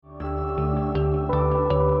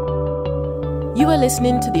You are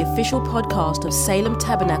listening to the official podcast of Salem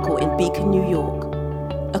Tabernacle in Beacon, New York,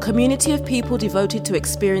 a community of people devoted to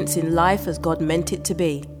experiencing life as God meant it to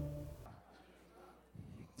be.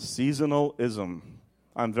 Seasonalism.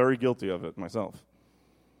 I'm very guilty of it myself.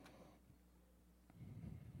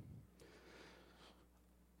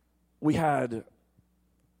 I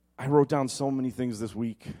wrote down so many things this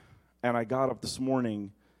week, and I got up this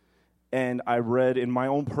morning, and I read in my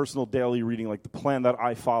own personal daily reading, like the plan that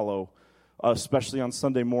I follow, especially on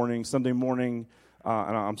Sunday morning. Sunday morning,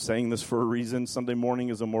 and I'm saying this for a reason, Sunday morning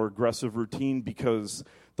is a more aggressive routine because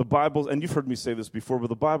the Bible, and you've heard me say this before, but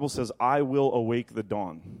the Bible says, I will awake the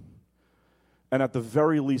dawn. And at the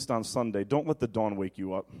very least on Sunday, don't let the dawn wake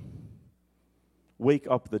you up. Wake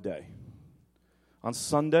up the day. On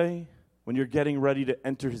Sunday, when you're getting ready to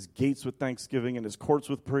enter his gates with thanksgiving and his courts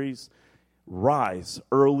with praise, rise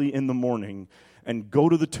early in the morning and go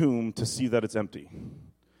to the tomb to see that it's empty.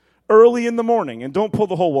 Early in the morning, and don't pull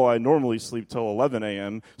the whole, well, I normally sleep till 11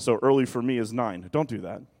 a.m., so early for me is 9. Don't do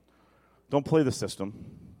that. Don't play the system.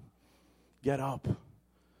 Get up,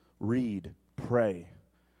 read, pray,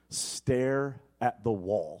 stare at the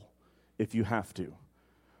wall if you have to.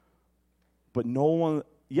 But no one,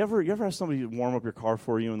 you ever have somebody warm up your car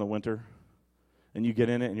for you in the winter? And you get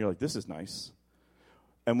in it and you're like, this is nice.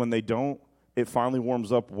 And when they don't, it finally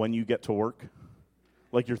warms up when you get to work.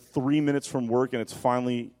 Like you're 3 minutes from work and it's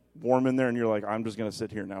finally warm in there and you're like, I'm just going to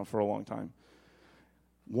sit here now for a long time.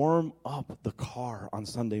 Warm up the car on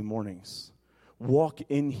Sunday mornings. Walk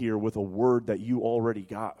in here with a word that you already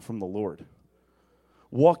got from the Lord.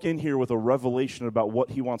 Walk in here with a revelation about what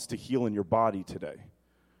he wants to heal in your body today.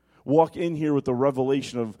 Walk in here with the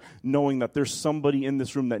revelation of knowing that there's somebody in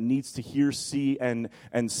this room that needs to hear, see, and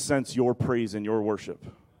sense your praise and your worship.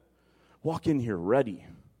 Walk in here ready.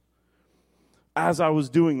 As I was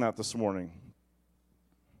doing that this morning,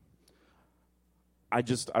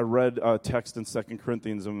 I read a text in 2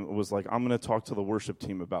 Corinthians and was like, I'm going to talk to the worship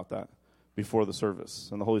team about that before the service.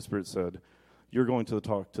 And the Holy Spirit said, you're going to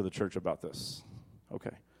talk to the church about this.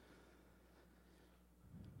 Okay.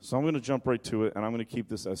 So I'm going to jump right to it, and I'm going to keep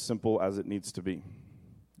this as simple as it needs to be.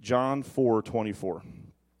 John 4:24.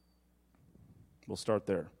 We'll start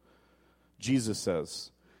there. Jesus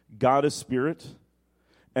says, God is spirit,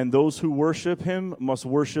 and those who worship him must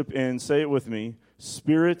worship in, say it with me,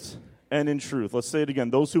 spirit and in truth. Let's say it again.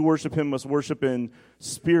 Those who worship him must worship in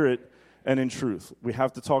spirit and in truth. We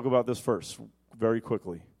have to talk about this first, very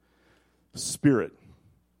quickly. Spirit.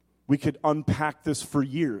 We could unpack this for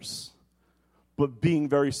years. But being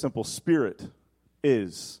very simple, spirit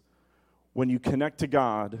is when you connect to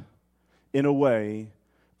God in a way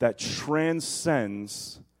that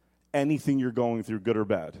transcends anything you're going through, good or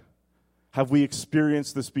bad. Have we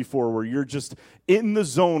experienced this before where you're just in the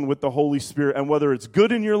zone with the Holy Spirit, and whether it's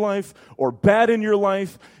good in your life or bad in your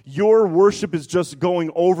life, your worship is just going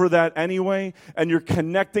over that anyway, and you're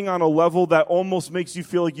connecting on a level that almost makes you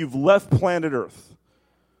feel like you've left planet Earth.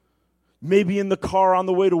 Maybe in the car on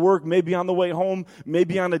the way to work, maybe on the way home,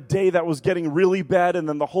 maybe on a day that was getting really bad, and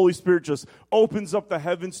then the Holy Spirit just opens up the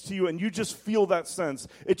heavens to you, and you just feel that sense.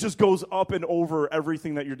 It just goes up and over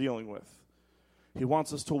everything that you're dealing with. He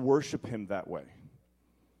wants us to worship him that way.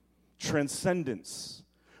 Transcendence.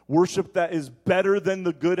 Worship that is better than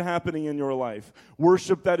the good happening in your life.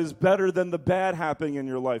 Worship that is better than the bad happening in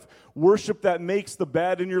your life. Worship that makes the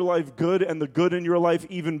bad in your life good and the good in your life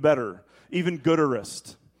even better, even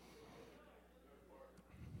gooderest.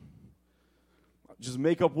 Just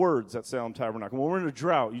make up words at Salem Tabernacle. When we're in a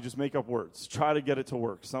drought, you just make up words. Try to get it to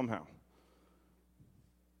work somehow.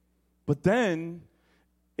 But then,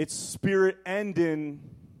 it's spirit and in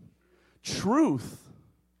truth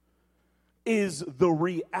is the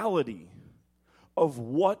reality of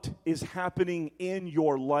what is happening in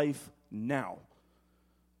your life now.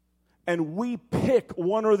 And we pick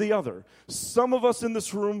one or the other. Some of us in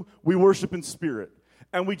this room, we worship in spirit.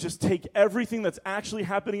 And we just take everything that's actually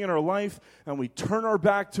happening in our life and we turn our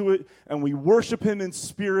back to it and we worship him in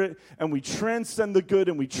spirit and we transcend the good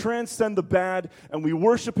and we transcend the bad and we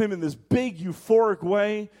worship him in this big euphoric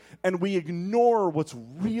way and we ignore what's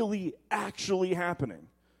really actually happening.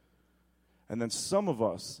 And then some of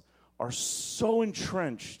us are so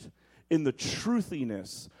entrenched in the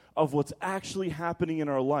truthiness of what's actually happening in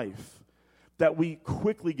our life that we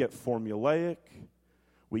quickly get formulaic,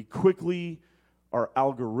 we quickly are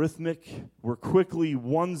algorithmic, we're quickly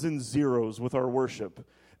ones and zeros with our worship,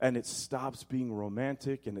 and it stops being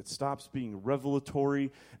romantic, and it stops being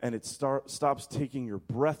revelatory, and it stops taking your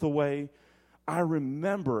breath away. I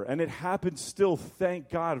remember, and it happens still, thank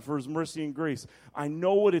God for his mercy and grace. I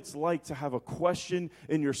know what it's like to have a question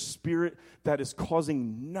in your spirit that is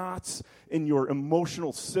causing knots in your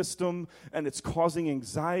emotional system, and it's causing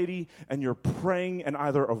anxiety, and you're praying, and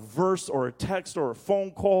either a verse or a text or a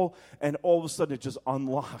phone call, and all of a sudden it just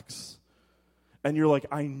unlocks. And you're like,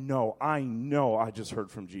 I know I just heard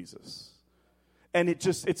from Jesus. And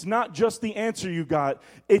it's not just the answer you got,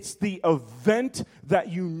 it's the event that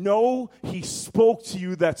you know he spoke to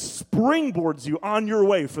you that springboards you on your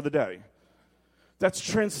way for the day. That's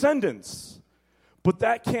transcendence. But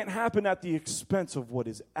that can't happen at the expense of what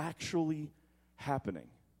is actually happening.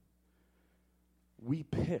 We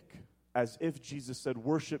pick, as if Jesus said,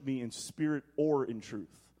 worship me in spirit or in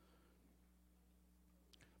truth.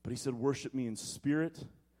 But he said, worship me in spirit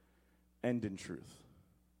and in truth.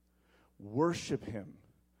 Worship him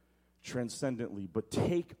transcendently, but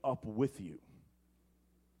take up with you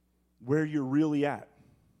where you're really at.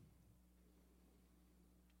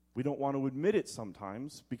 We don't want to admit it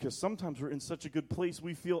sometimes because sometimes we're in such a good place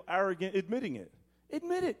we feel arrogant admitting it.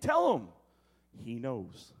 Admit it. Tell him. He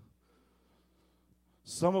knows.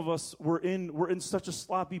 Some of us, we're in such a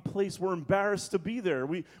sloppy place. We're embarrassed to be there.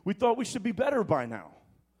 We thought we should be better by now.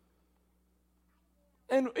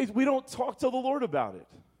 And we don't talk to the Lord about it.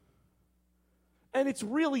 And it's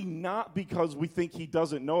really not because we think he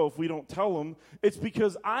doesn't know if we don't tell him. It's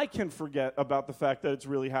because I can forget about the fact that it's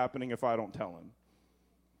really happening if I don't tell him.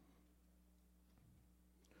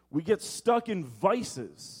 We get stuck in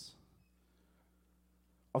vices.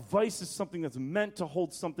 A vice is something that's meant to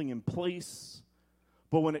hold something in place.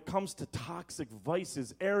 But when it comes to toxic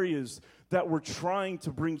vices, areas that we're trying to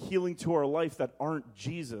bring healing to our life that aren't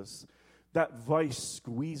Jesus, that vice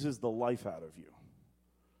squeezes the life out of you.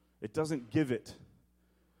 It doesn't give it.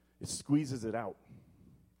 It squeezes it out.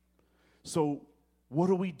 So what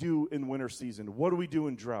do we do in winter season? What do we do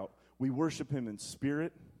in drought? We worship him in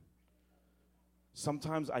spirit.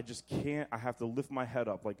 Sometimes I just can't. I have to lift my head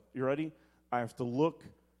up. Like, you ready? I have to look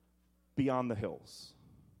beyond the hills.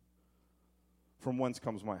 From whence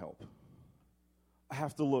comes my help? I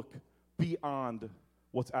have to look beyond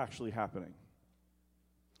what's actually happening.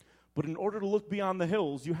 But in order to look beyond the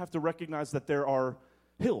hills, you have to recognize that there are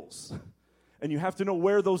hills. And you have to know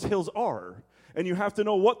where those hills are. And you have to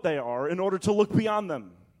know what they are in order to look beyond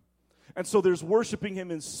them. And so there's worshiping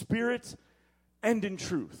him in spirit and in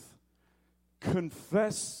truth.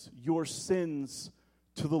 Confess your sins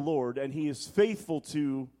to the Lord, and he is faithful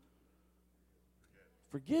to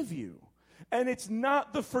forgive you. And it's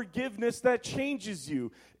not the forgiveness that changes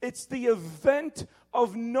you. It's the event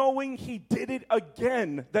of knowing he did it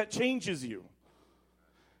again that changes you.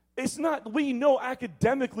 It's not, we know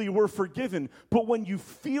academically we're forgiven, but when you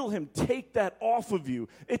feel him take that off of you,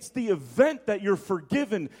 it's the event that you're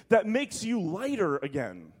forgiven that makes you lighter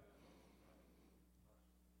again.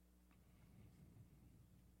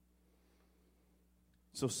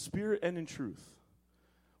 So spirit and in truth,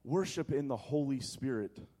 worship in the Holy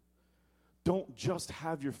Spirit. Don't just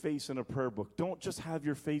have your face in a prayer book. Don't just have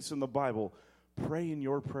your face in the Bible. Pray in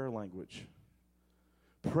your prayer language.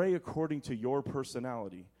 Pray according to your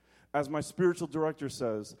personality. As my spiritual director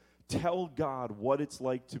says, tell God what it's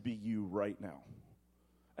like to be you right now.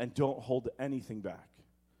 And don't hold anything back.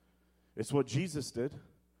 It's what Jesus did.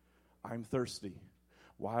 I'm thirsty.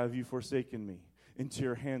 Why have you forsaken me? Into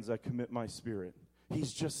your hands I commit my spirit.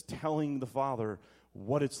 He's just telling the Father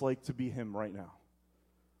what it's like to be him right now.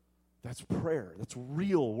 That's prayer. That's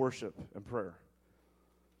real worship and prayer.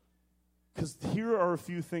 Because here are a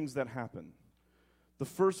few things that happen. The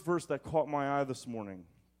first verse that caught my eye this morning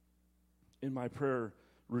in my prayer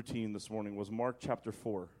routine this morning was Mark chapter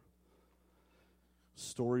 4.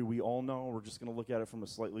 Story we all know. We're just going to look at it from a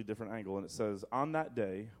slightly different angle. And it says, on that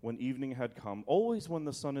day, when evening had come, always when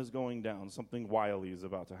the sun is going down, something wily is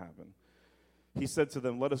about to happen. He said to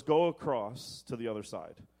them, let us go across to the other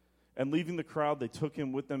side. And leaving the crowd, they took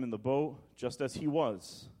him with them in the boat, just as he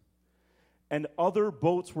was. And other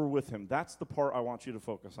boats were with him. That's the part I want you to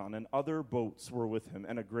focus on. And other boats were with him,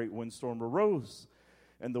 and a great windstorm arose.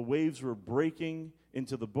 And the waves were breaking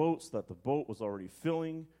into the boat so that the boat was already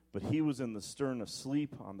filling, but he was in the stern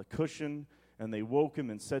asleep on the cushion. And they woke him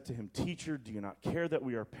and said to him, Teacher, do you not care that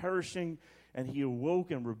we are perishing? And he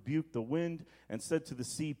awoke and rebuked the wind and said to the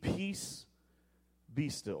sea, Peace, be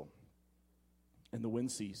still. And the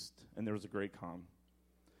wind ceased, and there was a great calm.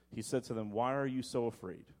 He said to them, Why are you so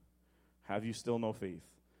afraid? Have you still no faith?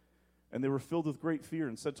 And they were filled with great fear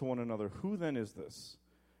and said to one another, Who then is this,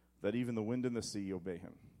 that even the wind and the sea obey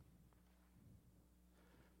him?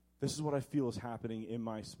 This is what I feel is happening in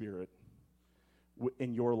my spirit,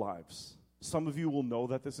 in your lives. Some of you will know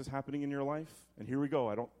that this is happening in your life. And here we go.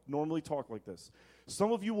 I don't normally talk like this.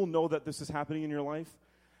 Some of you will know that this is happening in your life.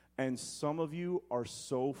 And some of you are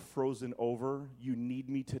so frozen over, you need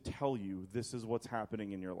me to tell you this is what's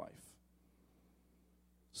happening in your life.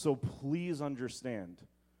 So please understand,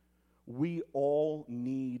 we all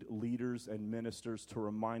need leaders and ministers to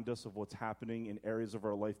remind us of what's happening in areas of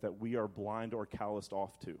our life that we are blind or calloused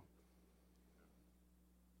off to.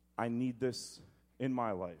 I need this in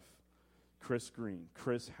my life. Chris Green,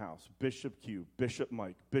 Chris House, Bishop Q, Bishop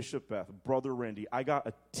Mike, Bishop Beth, Brother Randy. I got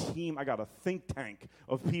a team, I got a think tank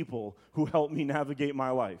of people who help me navigate my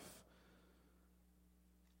life.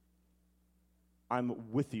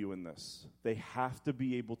 I'm with you in this. They have to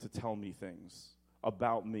be able to tell me things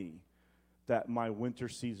about me that my winter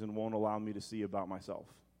season won't allow me to see about myself.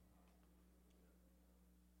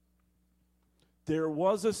 There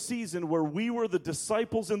was a season where we were the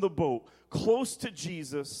disciples in the boat, close to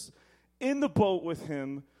Jesus, in the boat with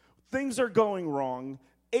him. Things are going wrong,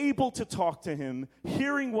 able to talk to him,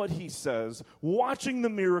 hearing what he says, watching the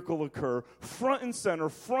miracle occur, front and center,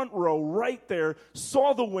 front row, right there,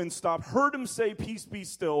 saw the wind stop, heard him say, "Peace be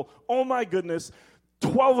still." Oh my goodness.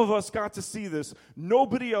 12 of us got to see this.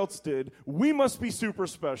 Nobody else did. We must be super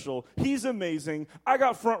special. He's amazing. I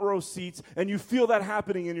got front row seats, and you feel that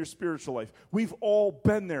happening in your spiritual life. We've all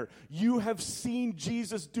been there. You have seen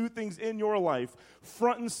Jesus do things in your life,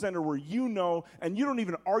 front and center, where you know, and you don't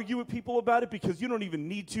even argue with people about it because you don't even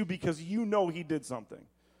need to, because you know he did something.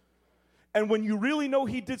 And when you really know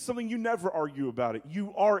he did something, you never argue about it.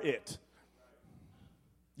 You are it.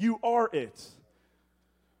 You are it.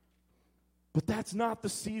 But that's not the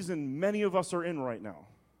season many of us are in right now.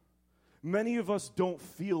 Many of us don't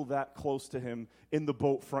feel that close to him in the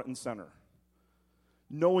boat front and center,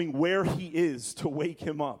 knowing where he is to wake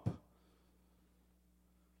him up.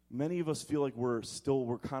 Many of us feel like we're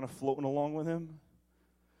kind of floating along with him,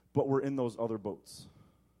 but we're in those other boats.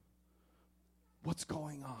 What's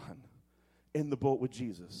going on in the boat with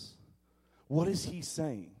Jesus? What is he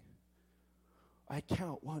saying? I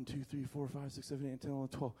count 1, 2, 3, 4, 5, 6, 7, 8, 10, 11,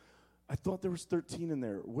 12. I thought there was 13 in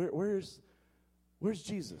there. Where's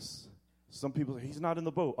Jesus? Some people say, he's not in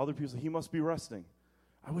the boat. Other people say, he must be resting.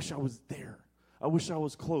 I wish I was there. I wish I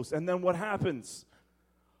was close. And then what happens?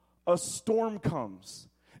 A storm comes,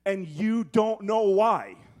 and you don't know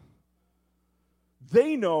why.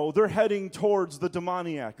 They know they're heading towards the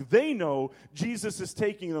demoniac. They know Jesus is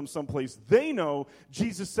taking them someplace. They know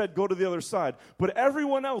Jesus said, go to the other side. But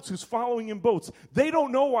everyone else who's following in boats, they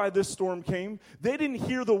don't know why this storm came. They didn't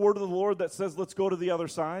hear the word of the Lord that says, let's go to the other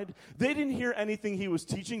side. They didn't hear anything he was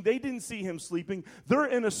teaching. They didn't see him sleeping. They're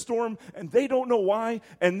in a storm, and they don't know why,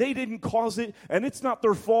 and they didn't cause it, and it's not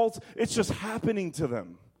their fault. It's just happening to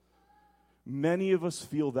them. Many of us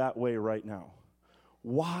feel that way right now.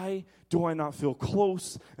 Why do I not feel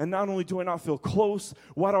close? And not only do I not feel close,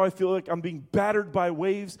 why do I feel like I'm being battered by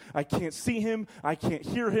waves? I can't see him. I can't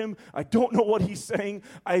hear him. I don't know what he's saying.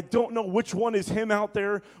 I don't know which one is him out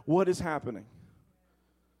there. What is happening?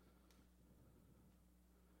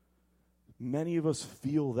 Many of us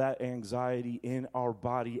feel that anxiety in our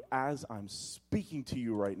body as I'm speaking to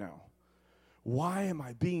you right now. Why am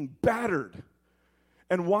I being battered?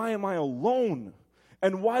 And why am I alone?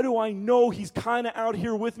 And why do I know he's kind of out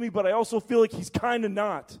here with me, but I also feel like he's kind of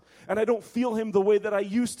not? And I don't feel him the way that I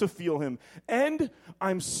used to feel him. And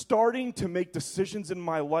I'm starting to make decisions in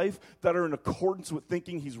my life that are in accordance with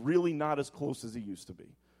thinking he's really not as close as he used to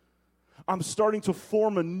be. I'm starting to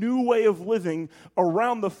form a new way of living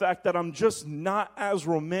around the fact that I'm just not as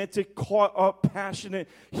romantic, caught up, passionate,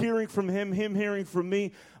 hearing from him hearing from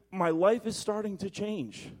me. My life is starting to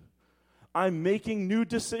change. I'm making new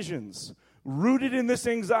decisions rooted in this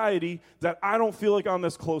anxiety that I don't feel like I'm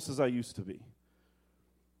as close as I used to be.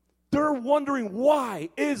 They're wondering, why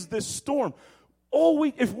is this storm?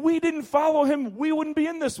 If we didn't follow him, we wouldn't be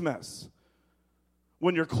in this mess.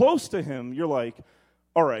 When you're close to him, you're like,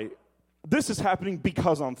 all right, this is happening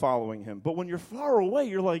because I'm following him. But when you're far away,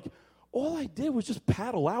 you're like, all I did was just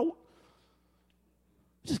paddle out.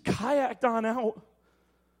 Just kayaked on out.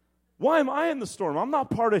 Why am I in the storm? I'm not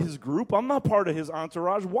part of his group. I'm not part of his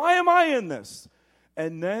entourage. Why am I in this?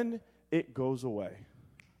 And then it goes away.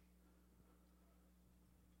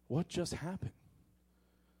 What just happened?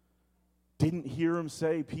 Didn't hear him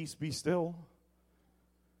say, peace be still.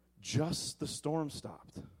 Just the storm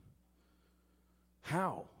stopped.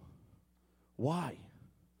 How? Why?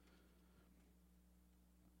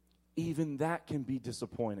 Even that can be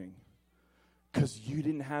disappointing because you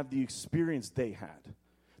didn't have the experience they had,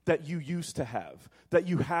 that you used to have, that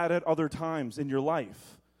you had at other times in your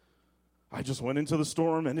life. I just went into the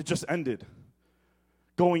storm and it just ended.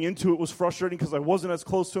 Going into it was frustrating because I wasn't as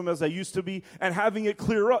close to him as I used to be, and having it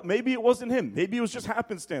clear up. Maybe it wasn't him. Maybe it was just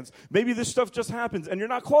happenstance. Maybe this stuff just happens, and you're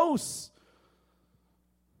not close.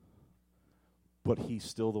 But he's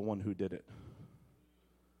still the one who did it.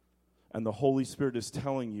 And the Holy Spirit is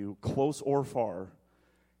telling you, close or far,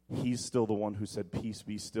 he's still the one who said, peace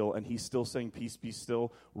be still. And he's still saying, peace be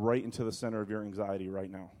still, right into the center of your anxiety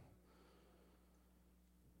right now.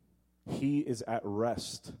 He is at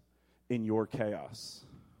rest in your chaos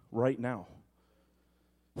right now.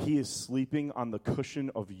 He is sleeping on the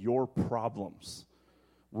cushion of your problems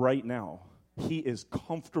right now. He is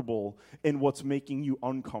comfortable in what's making you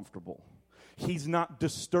uncomfortable. He's not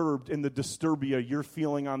disturbed in the disturbia you're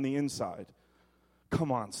feeling on the inside.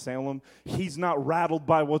 Come on, Salem. He's not rattled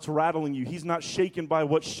by what's rattling you. He's not shaken by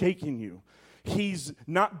what's shaking you. He's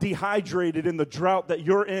not dehydrated in the drought that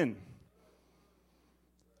you're in.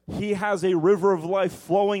 He has a river of life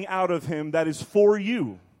flowing out of him that is for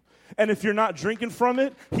you. And if you're not drinking from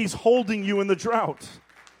it, he's holding you in the drought.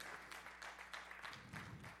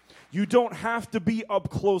 You don't have to be up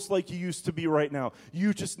close like you used to be right now.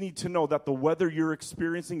 You just need to know that the weather you're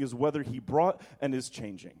experiencing is weather he brought and is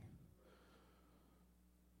changing.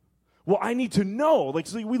 Well, I need to know.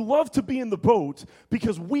 So we love to be in the boat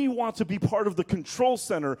because we want to be part of the control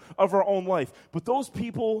center of our own life. But those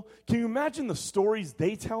people, can you imagine the stories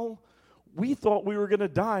they tell? We thought we were going to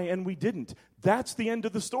die and we didn't. That's the end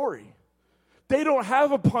of the story. They don't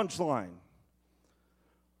have a punchline.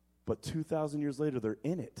 But 2,000 years later, they're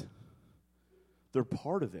in it. They're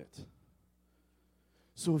part of it.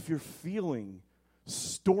 So if you're feeling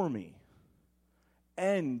stormy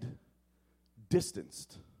and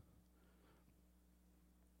distanced,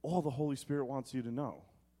 all the Holy Spirit wants you to know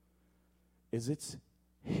is it's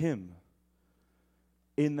him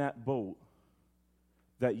in that boat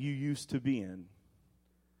that you used to be in,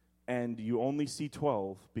 and you only see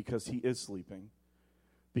 12 because he is sleeping,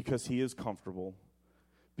 because he is comfortable,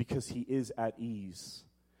 because he is at ease,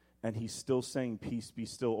 and he's still saying, peace be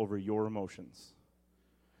still over your emotions.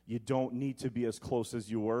 You don't need to be as close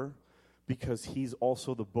as you were because he's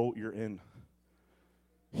also the boat you're in.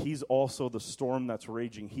 He's also the storm that's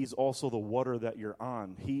raging. He's also the water that you're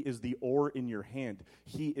on. He is the oar in your hand.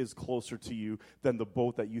 He is closer to you than the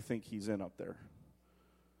boat that you think he's in up there.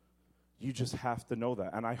 You just have to know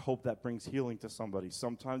that, and I hope that brings healing to somebody.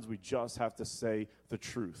 Sometimes we just have to say the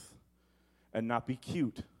truth and not be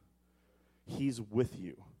cute. He's with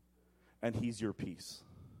you, and he's your peace.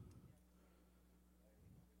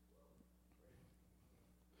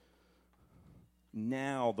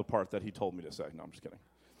 Now the part that he told me to say. No, I'm just kidding.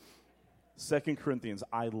 2 Corinthians,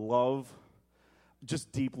 I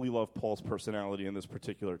just deeply love Paul's personality in this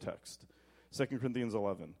particular text. 2 Corinthians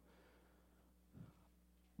 11.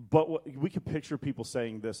 But we could picture people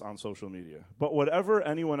saying this on social media. But whatever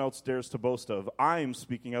anyone else dares to boast of, I am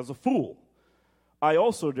speaking as a fool. I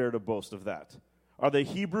also dare to boast of that. Are they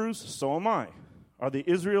Hebrews? So am I. Are they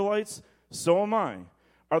Israelites? So am I.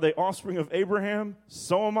 Are they offspring of Abraham?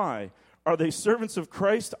 So am I. Are they servants of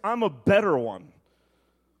Christ? I'm a better one.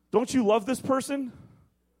 Don't you love this person?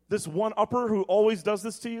 This one-upper who always does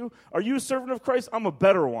this to you? Are you a servant of Christ? I'm a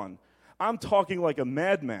better one. I'm talking like a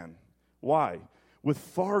madman. Why? With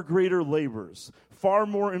far greater labors, far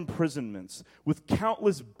more imprisonments, with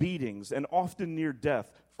countless beatings, and often near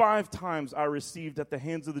death. 5 times I received at the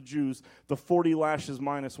hands of the Jews the 40 lashes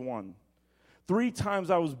minus 1. 3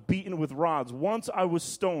 times I was beaten with rods. Once I was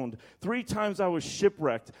stoned. 3 times I was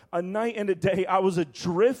shipwrecked. A night and a day I was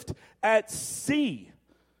adrift at sea.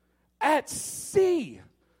 At sea.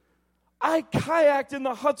 I kayaked in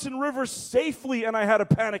the Hudson River safely and I had a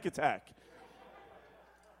panic attack.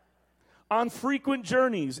 On frequent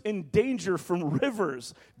journeys, in danger from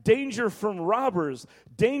rivers, danger from robbers,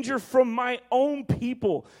 danger from my own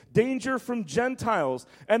people, danger from Gentiles.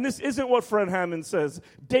 And this isn't what Fred Hammond says.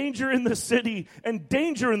 Danger in the city and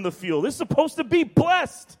danger in the field. This is supposed to be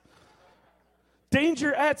blessed.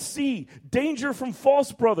 Danger at sea, danger from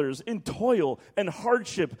false brothers, in toil and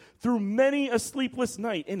hardship, through many a sleepless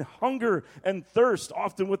night, in hunger and thirst,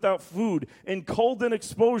 often without food, in cold and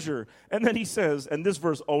exposure. And then he says, and this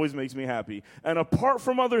verse always makes me happy, and apart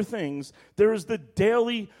from other things, there is the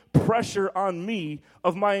daily pressure on me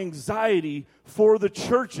of my anxiety for the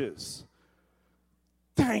churches.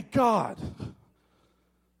 Thank God.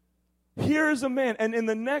 Here is a man, and in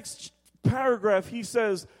the next paragraph he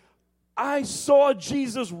says, I saw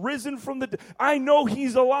Jesus risen from the dead. I know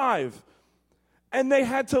he's alive. And they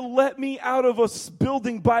had to let me out of a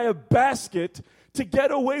building by a basket to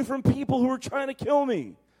get away from people who were trying to kill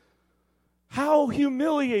me. How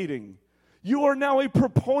humiliating. You are now a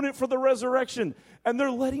proponent for the resurrection, and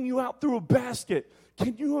they're letting you out through a basket.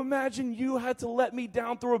 Can you imagine you had to let me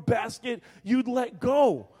down through a basket? You'd let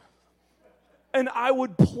go, and I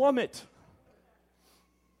would plummet.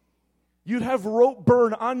 You'd have rope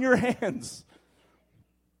burn on your hands.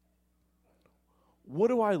 What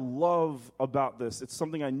do I love about this? It's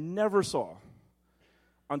something I never saw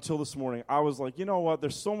until this morning. I was like, you know what?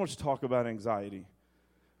 There's so much talk about anxiety.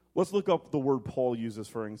 Let's look up the word Paul uses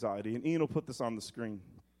for anxiety, and Ian will put this on the screen.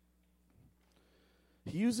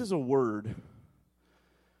 He uses a word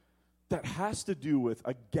that has to do with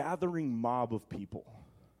a gathering mob of people,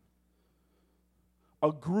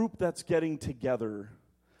 a group that's getting together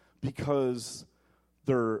because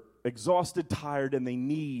they're exhausted, tired, and they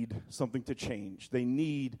need something to change. They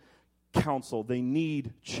need counsel. They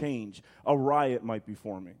need change. A riot might be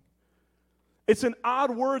forming. It's an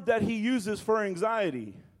odd word that he uses for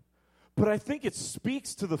anxiety, but I think it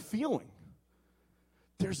speaks to the feeling.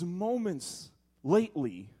 There's moments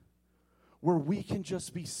lately where we can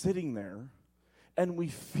just be sitting there and we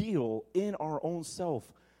feel in our own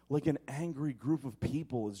self like an angry group of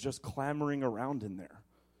people is just clamoring around in there.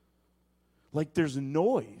 Like there's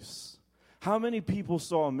noise. How many people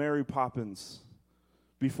saw Mary Poppins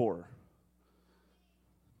before?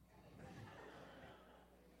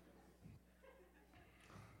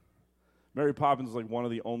 Mary Poppins is like one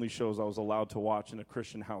of the only shows I was allowed to watch in a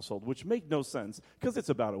Christian household, which made no sense because it's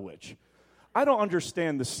about a witch. I don't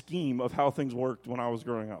understand the scheme of how things worked when I was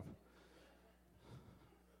growing up.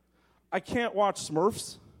 I can't watch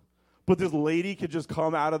Smurfs, but this lady could just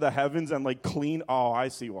come out of the heavens and like clean. Oh, I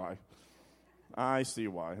see why. I see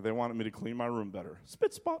why. They wanted me to clean my room better.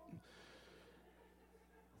 Spit spot.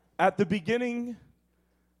 At the beginning,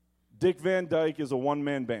 Dick Van Dyke is a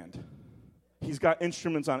one-man band. He's got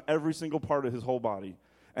instruments on every single part of his whole body,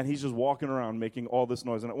 and he's just walking around making all this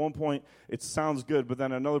noise. And at one point, it sounds good, but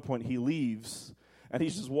then at another point, he leaves, and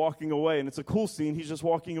he's just walking away. And it's a cool scene. He's just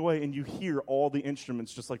walking away, and you hear all the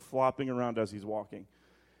instruments just like flopping around as he's walking.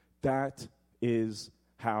 That is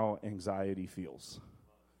how anxiety feels.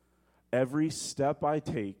 Every step I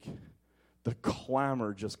take, the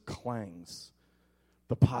clamor just clangs.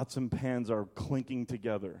 The pots and pans are clinking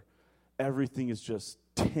together. Everything is just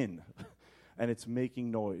tin, and it's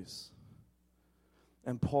making noise.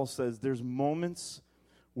 And Paul says there's moments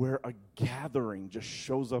where a gathering just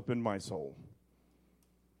shows up in my soul,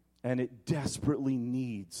 and it desperately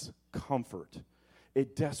needs comfort.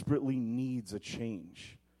 It desperately needs a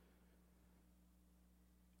change.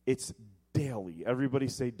 It's daily. Everybody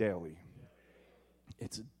say daily.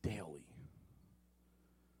 It's daily.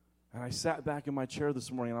 And I sat back in my chair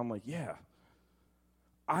this morning, and I'm like, yeah.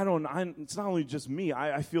 It's not only just me.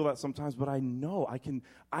 I feel that sometimes, but I know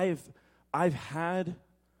I've had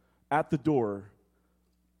at the door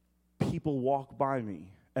people walk by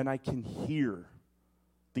me, and I can hear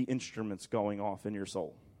the instruments going off in your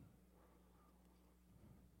soul.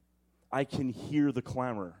 I can hear the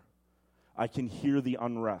clamor. I can hear the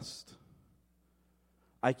unrest.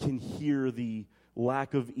 I can hear the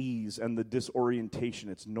lack of ease and the disorientation.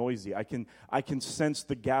 It's noisy. I can sense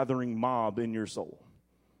the gathering mob in your soul.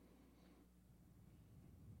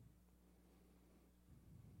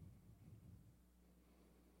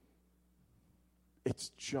 It's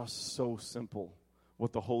just so simple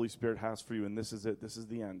what the Holy Spirit has for you, and this is it. This is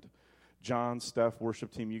the end. John, Steph,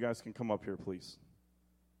 worship team, you guys can come up here, please.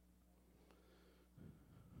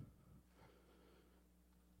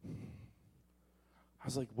 I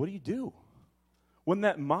was like, what do you do when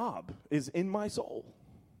that mob is in my soul?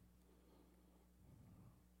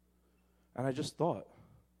 And I just thought,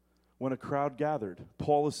 when a crowd gathered,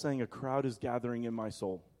 Paul is saying a crowd is gathering in my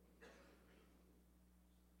soul.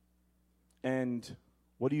 And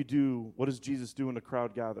what do you do? What does Jesus do when a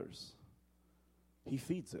crowd gathers? He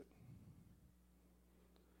feeds it.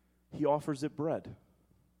 He offers it bread.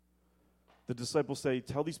 The disciples say,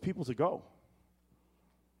 tell these people to go.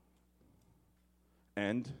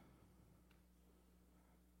 And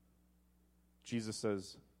Jesus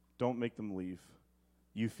says, don't make them leave.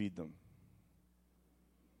 You feed them.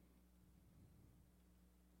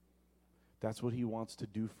 That's what he wants to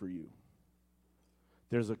do for you.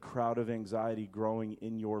 There's a crowd of anxiety growing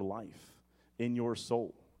in your life, in your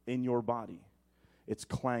soul, in your body. It's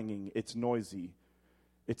clanging, it's noisy,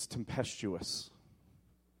 it's tempestuous.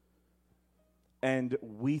 And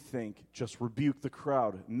we think, just rebuke the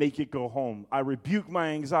crowd, make it go home. I rebuke my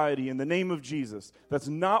anxiety in the name of Jesus. That's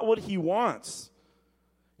not what he wants.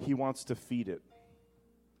 He wants to feed it.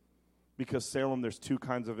 Because, Salem, there's two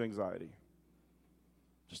kinds of anxiety.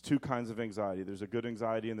 There's two kinds of anxiety. There's a good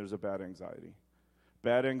anxiety and there's a bad anxiety.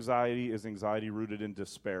 Bad anxiety is anxiety rooted in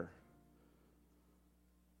despair.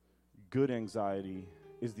 Good anxiety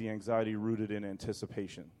is the anxiety rooted in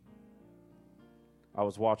anticipation. I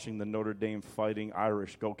was watching the Notre Dame Fighting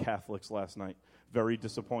Irish go Catholics last night. Very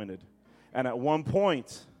disappointed. And at one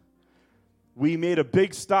point, we made a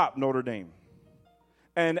big stop, Notre Dame.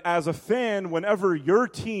 And as a fan, whenever your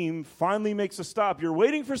team finally makes a stop, you're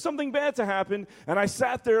waiting for something bad to happen. And I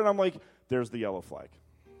sat there and I'm like, there's the yellow flag.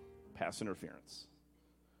 Pass interference.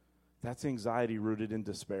 That's anxiety rooted in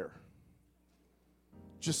despair.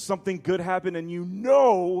 Just something good happened and you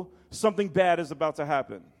know something bad is about to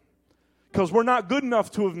happen. Because we're not good enough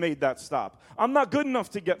to have made that stop. I'm not good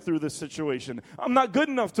enough to get through this situation. I'm not good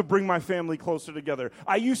enough to bring my family closer together.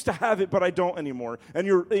 I used to have it, but I don't anymore. And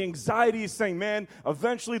your anxiety is saying, man,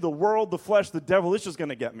 eventually the world, the flesh, the devil, it's just going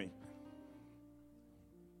to get me.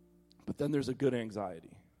 But then there's a good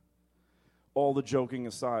anxiety. All the joking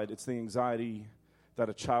aside, it's the anxiety that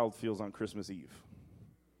a child feels on Christmas Eve.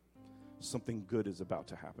 Something good is about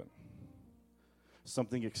to happen.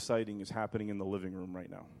 Something exciting is happening in the living room right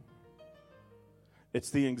now. It's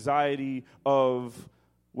the anxiety of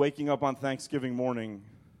waking up on Thanksgiving morning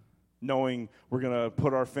knowing we're going to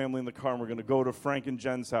put our family in the car and we're going to go to Frank and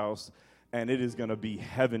Jen's house and it is going to be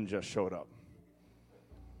heaven just showed up.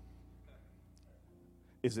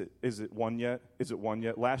 Is it 1 yet? Is it 1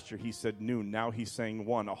 yet? Last year he said noon. Now he's saying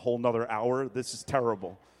 1. A whole nother hour? This is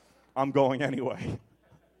terrible. I'm going anyway.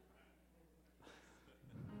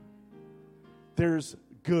 There's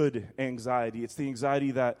good anxiety. It's the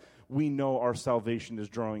anxiety that we know our salvation is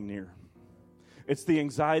drawing near. It's the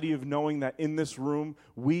anxiety of knowing that in this room,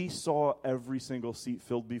 we saw every single seat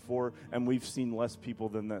filled before, and we've seen less people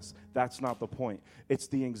than this. That's not the point. It's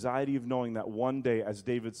the anxiety of knowing that one day, as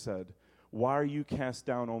David said, why are you cast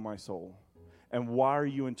down, O my soul? And why are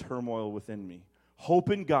you in turmoil within me? Hope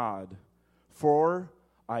in God, for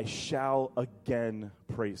I shall again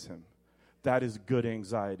praise him. That is good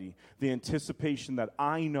anxiety. The anticipation that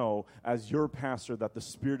I know as your pastor that the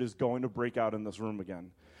Spirit is going to break out in this room again.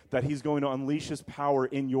 That he's going to unleash his power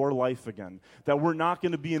in your life again. That we're not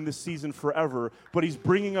going to be in this season forever, but he's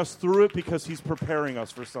bringing us through it because he's preparing us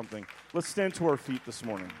for something. Let's stand to our feet this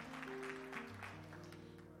morning.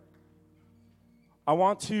 I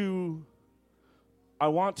want to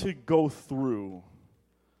go through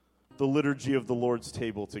the liturgy of the Lord's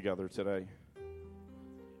table together today.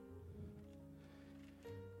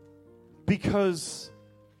 Because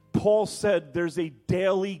Paul said there's a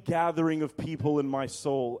daily gathering of people in my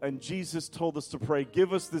soul. And Jesus told us to pray,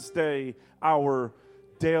 give us this day our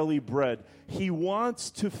daily bread. He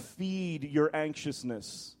wants to feed your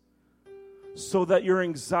anxiousness so that your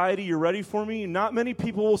anxiety, you ready for me? Not many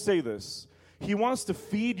people will say this. He wants to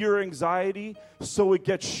feed your anxiety so it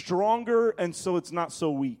gets stronger and so it's not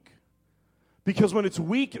so weak. Because when it's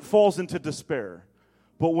weak, it falls into despair.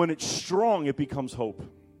 But when it's strong, it becomes hope.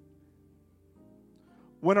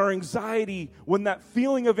 When our anxiety, when that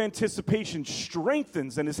feeling of anticipation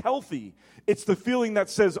strengthens and is healthy, it's the feeling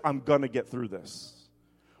that says, I'm going to get through this.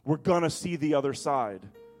 We're going to see the other side.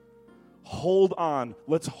 Hold on.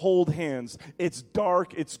 Let's hold hands. It's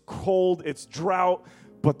dark, it's cold, it's drought,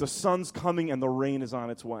 but the sun's coming and the rain is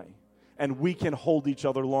on its way. And we can hold each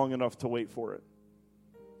other long enough to wait for it.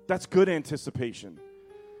 That's good anticipation.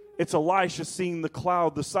 It's Elisha seeing the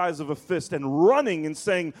cloud the size of a fist and running and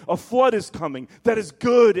saying, a flood is coming. That is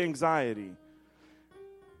good anxiety.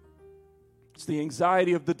 It's the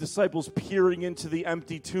anxiety of the disciples peering into the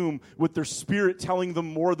empty tomb with their spirit telling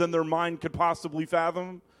them more than their mind could possibly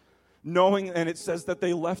fathom. Knowing, and it says that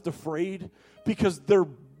they left afraid because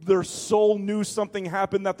their soul knew something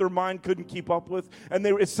happened that their mind couldn't keep up with. And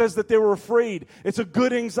it says that they were afraid. It's a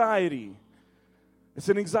good anxiety. It's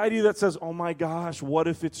an anxiety that says, oh my gosh, what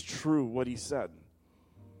if it's true, what he said?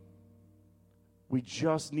 We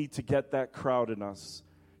just need to get that crowd in us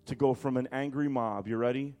to go from an angry mob, you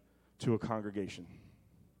ready, to a congregation.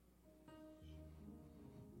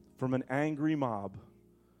 From an angry mob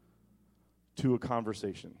to a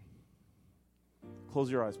conversation. Close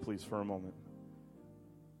your eyes, please, for a moment.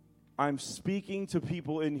 I'm speaking to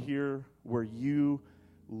people in here where you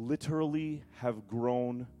literally have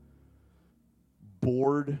grown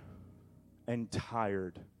bored and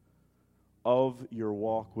tired of your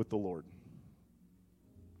walk with the Lord.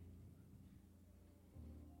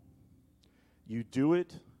 You do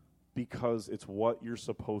it because it's what you're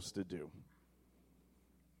supposed to do.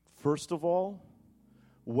 First of all,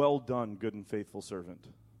 well done, good and faithful servant.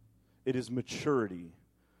 It is maturity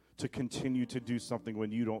to continue to do something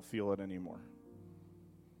when you don't feel it anymore.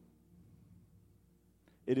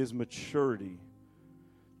 It is maturity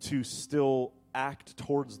to still act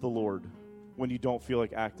towards the Lord when you don't feel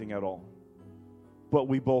like acting at all. But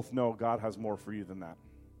we both know God has more for you than that.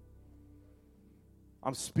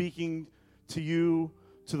 I'm speaking to you,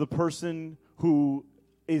 to the person who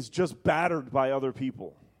is just battered by other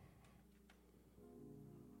people.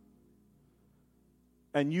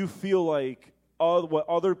 And you feel like what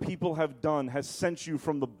other people have done has sent you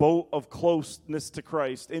from the boat of closeness to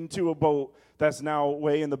Christ into a boat that's now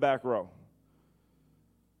way in the back row.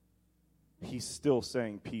 He's still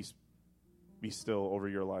saying, peace, be still over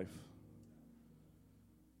your life.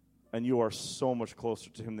 And you are so much closer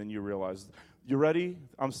to him than you realize. You ready?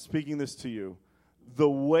 I'm speaking this to you. The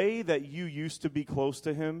way that you used to be close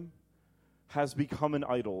to him has become an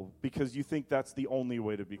idol because you think that's the only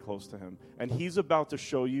way to be close to him. And he's about to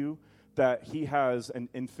show you that he has an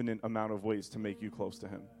infinite amount of ways to make you close to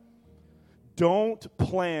him. Don't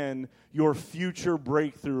plan your future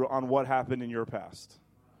breakthrough on what happened in your past.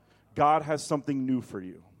 God has something new for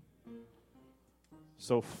you.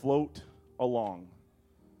 So float along.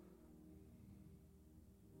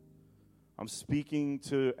 I'm speaking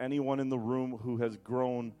to anyone in the room who has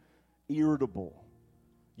grown irritable.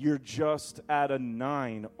 You're just at a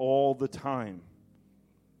 9 all the time.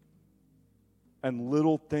 And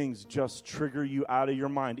little things just trigger you out of your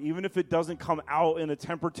mind. Even if it doesn't come out in a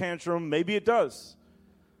temper tantrum, maybe it does.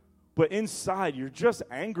 But inside, you're just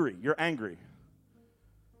angry. You're angry.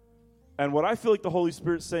 And what I feel like the Holy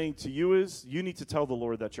Spirit's saying to you is, you need to tell the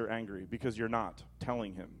Lord that you're angry because you're not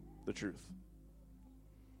telling him the truth.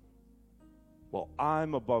 Well,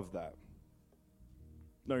 I'm above that.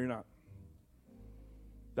 No, you're not.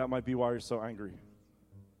 That might be why you're so angry.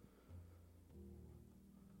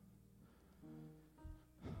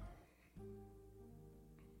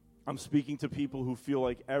 I'm speaking to people who feel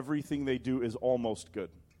like everything they do is almost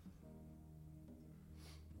good.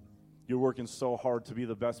 You're working so hard to be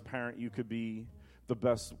the best parent you could be, the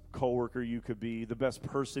best coworker you could be, the best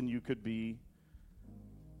person you could be.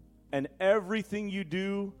 And everything you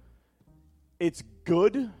do, it's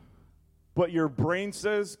good, but your brain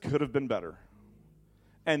says could have been better.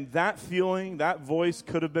 And that feeling, that voice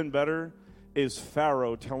could have been better, is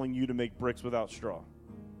Pharaoh telling you to make bricks without straw.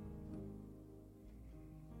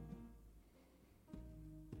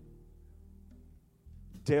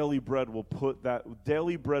 Daily bread will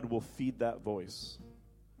feed that voice.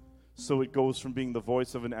 So it goes from being the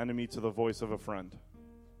voice of an enemy to the voice of a friend.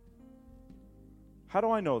 How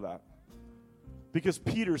do I know that? Because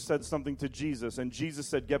Peter said something to Jesus, and Jesus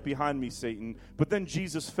said, "Get behind me, Satan." But then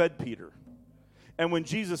Jesus fed Peter. And when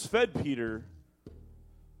Jesus fed Peter,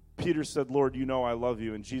 Peter said, "Lord, you know I love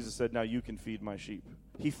you." And Jesus said, "Now you can feed my sheep."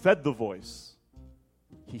 He fed the voice.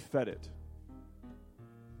 He fed it.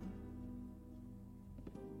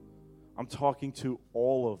 I'm talking to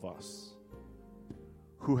all of us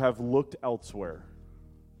who have looked elsewhere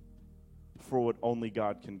for what only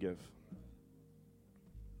God can give.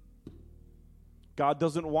 God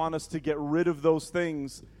doesn't want us to get rid of those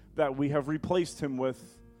things that we have replaced him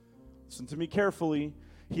with. Listen to me carefully.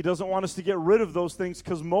 He doesn't want us to get rid of those things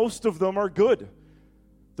because most of them are good.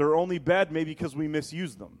 They're only bad maybe because we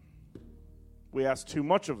misuse them. We ask too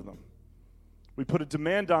much of them. We put a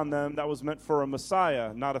demand on them that was meant for a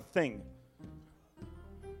Messiah, not a thing.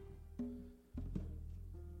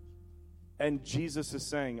 And Jesus is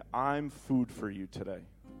saying, I'm food for you today.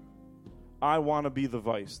 I want to be the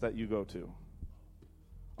vice that you go to.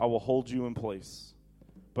 I will hold you in place,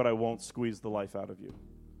 but I won't squeeze the life out of you.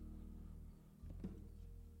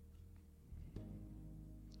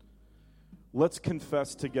 Let's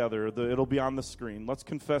confess together. It'll be on the screen. Let's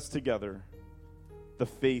confess together the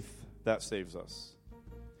faith that saves us.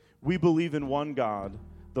 We believe in one God,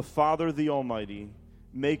 the Father, the Almighty,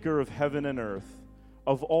 maker of heaven and earth,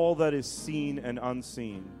 of all that is seen and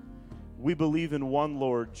unseen. We believe in one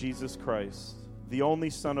Lord, Jesus Christ, the only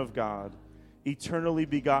Son of God, eternally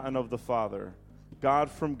begotten of the Father, God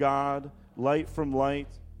from God, light from light,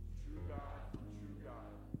 true God from true God,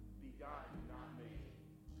 begotten, not made,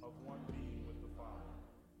 of one being with the Father.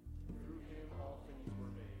 Through him all things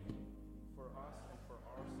were made. For us and for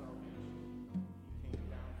our salvation, he came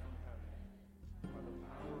down from heaven. By the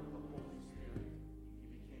power of the Holy Spirit,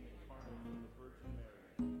 he became incarnate from the Virgin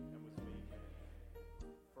Mary and was made man.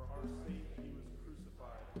 For our sake, he was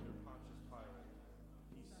crucified under Pontius Pilate.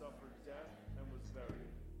 He suffered death and was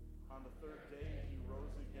buried. On the third day, he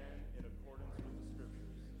rose again in accordance with the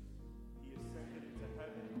Scriptures. He ascended into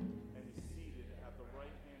heaven and is seated at the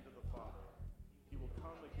right hand of the Father. He will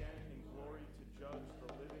come again in glory to judge the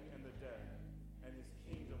living and the dead, and his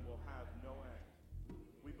kingdom will have no end.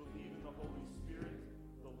 We believe in the Holy Spirit,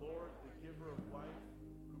 the Lord, the giver of life,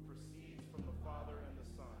 who proceeds from the Father and the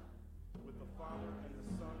Son. With the Father and the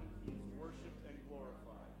Son, he is worshipped and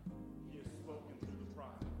glorified. He has spoken through the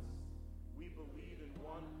prophets. We believe in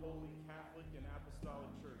one holy Catholic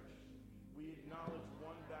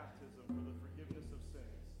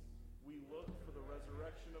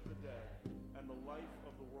life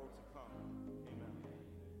of the world to come. Amen.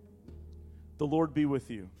 The Lord be with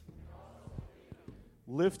you.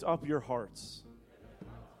 Lift up your hearts.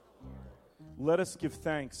 Let us give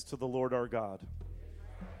thanks to the Lord our God.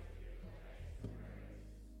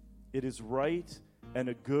 It is right and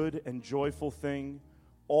a good and joyful thing,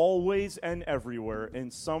 always and everywhere,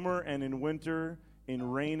 in summer and in winter, in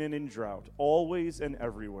rain and in drought, always and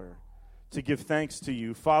everywhere, to give thanks to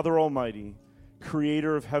you, Father Almighty,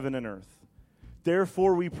 creator of heaven and earth.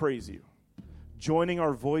 Therefore we praise you, joining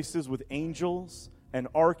our voices with angels and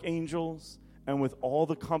archangels and with all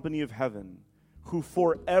the company of heaven, who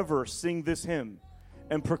forever sing this hymn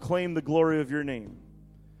and proclaim the glory of your name.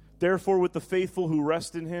 Therefore, with the faithful who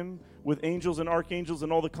rest in him, with angels and archangels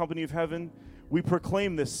and all the company of heaven, we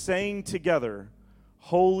proclaim this, saying together,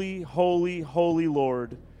 Holy, holy, holy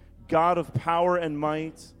Lord, God of power and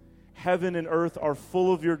might, heaven and earth are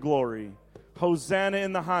full of your glory. Hosanna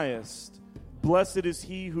in the highest. Blessed is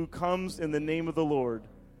he who comes in the name of the Lord.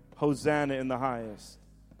 Hosanna in the highest.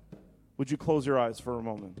 Would you close your eyes for a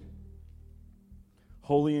moment?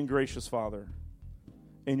 Holy and gracious Father,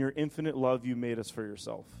 in your infinite love you made us for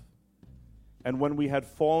yourself. And when we had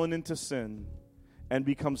fallen into sin and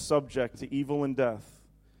become subject to evil and death,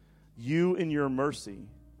 you in your mercy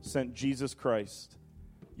sent Jesus Christ,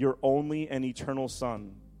 your only and eternal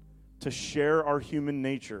Son, to share our human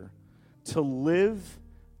nature, to live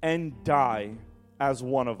and die as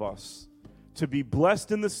one of us, to be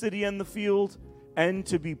blessed in the city and the field, and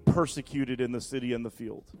to be persecuted in the city and the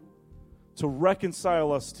field, to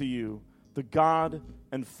reconcile us to you, the God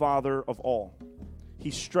and Father of all. He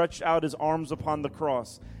stretched out his arms upon the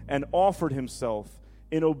cross and offered himself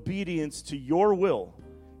in obedience to your will,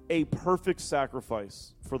 a perfect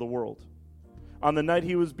sacrifice for the world. On the night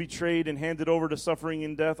he was betrayed and handed over to suffering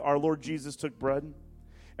and death, our Lord Jesus took bread,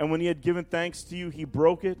 and when he had given thanks to you, he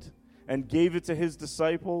broke it and gave it to his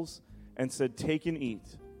disciples and said, "Take and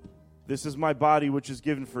eat. This is my body which is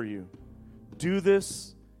given for you. Do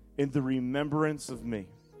this in the remembrance of me."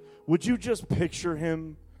 Would you just picture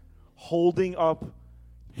him holding up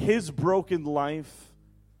his broken life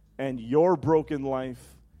and your broken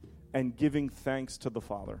life and giving thanks to the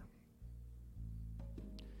Father?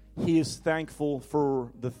 He is thankful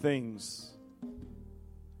for the things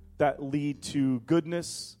that lead to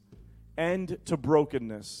goodness and to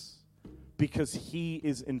brokenness, because he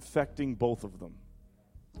is infecting both of them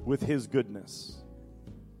with his goodness.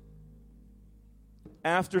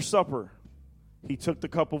 After supper, he took the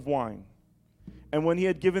cup of wine, and when he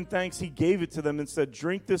had given thanks, he gave it to them and said,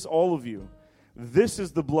 "Drink this, all of you. This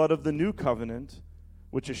is the blood of the new covenant,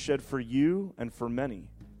 which is shed for you and for many,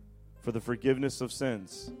 for the forgiveness of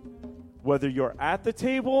sins." Whether you're at the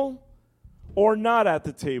table or not at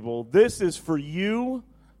the table, this is for you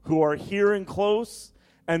who are here and close,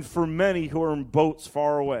 and for many who are in boats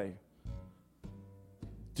far away.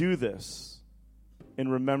 Do this in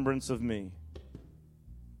remembrance of me.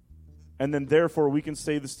 And then therefore we can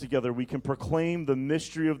say this together. We can proclaim the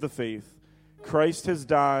mystery of the faith. Christ has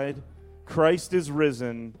died. Christ is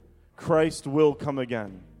risen. Christ will come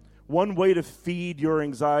again. One way to feed your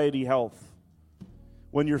anxiety health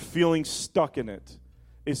when you're feeling stuck in it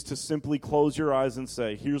is to simply close your eyes and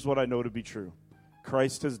say, here's what I know to be true.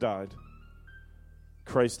 Christ has died.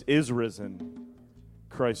 Christ is risen.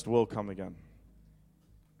 Christ will come again.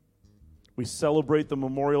 We celebrate the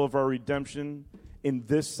memorial of our redemption in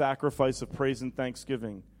this sacrifice of praise and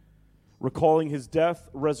thanksgiving. Recalling his death,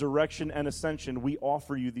 resurrection, and ascension, we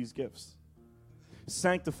offer you these gifts.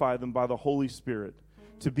 Sanctify them by the Holy Spirit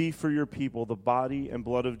to be for your people the body and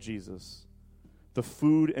blood of Jesus, the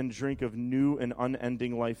food and drink of new and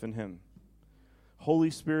unending life in him.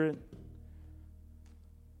 Holy Spirit,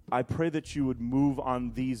 I pray that you would move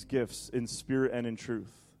on these gifts in spirit and in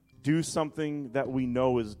truth. Do something that we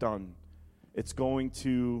know is done. It's going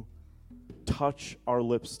to touch our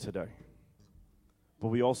lips today. But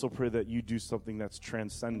we also pray that you do something that's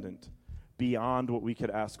transcendent, beyond what we could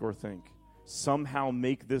ask or think. Somehow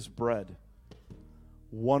make this bread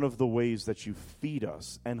one of the ways that you feed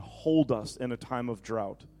us and hold us in a time of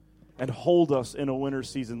drought and hold us in a winter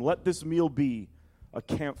season. Let this meal be a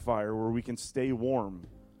campfire where we can stay warm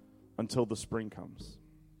until the spring comes.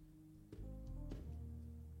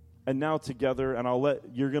 And now together, and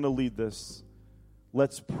you're going to lead this,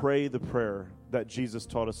 let's pray the prayer that Jesus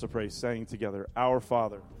taught us to pray, saying together, Our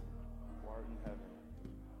Father, who art in heaven,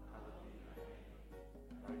 hallowed be thy name.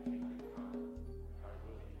 Thy kingdom come, thy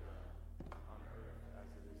will be done, on earth as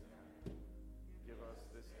it is in heaven. Give us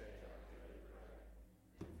this day our daily bread,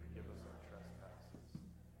 and forgive us our trespasses,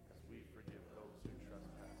 as we forgive those who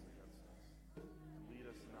trespass against us. And lead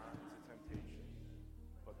us not into temptation,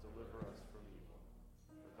 but deliver us from evil.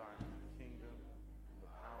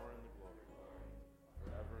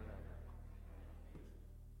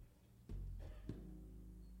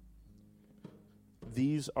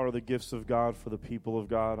 these are the gifts of God for the people of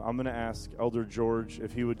God. I'm going to ask Elder George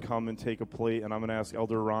if he would come and take a plate, and I'm going to ask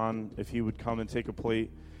Elder Ron if he would come and take a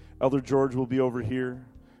plate. Elder George will be over here.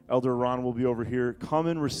 Elder Ron will be over here. Come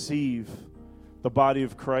and receive the body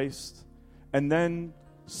of Christ, and then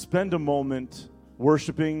spend a moment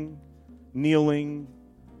worshiping, kneeling,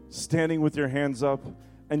 standing with your hands up,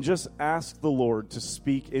 and just ask the Lord to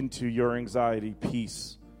speak into your anxiety.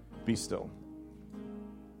 Peace, be still.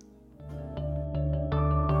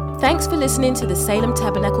 Thanks for listening to the Salem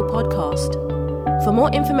Tabernacle podcast. For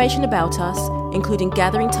more information about us, including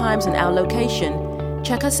gathering times and our location,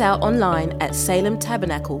 check us out online at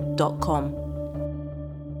salemtabernacle.com.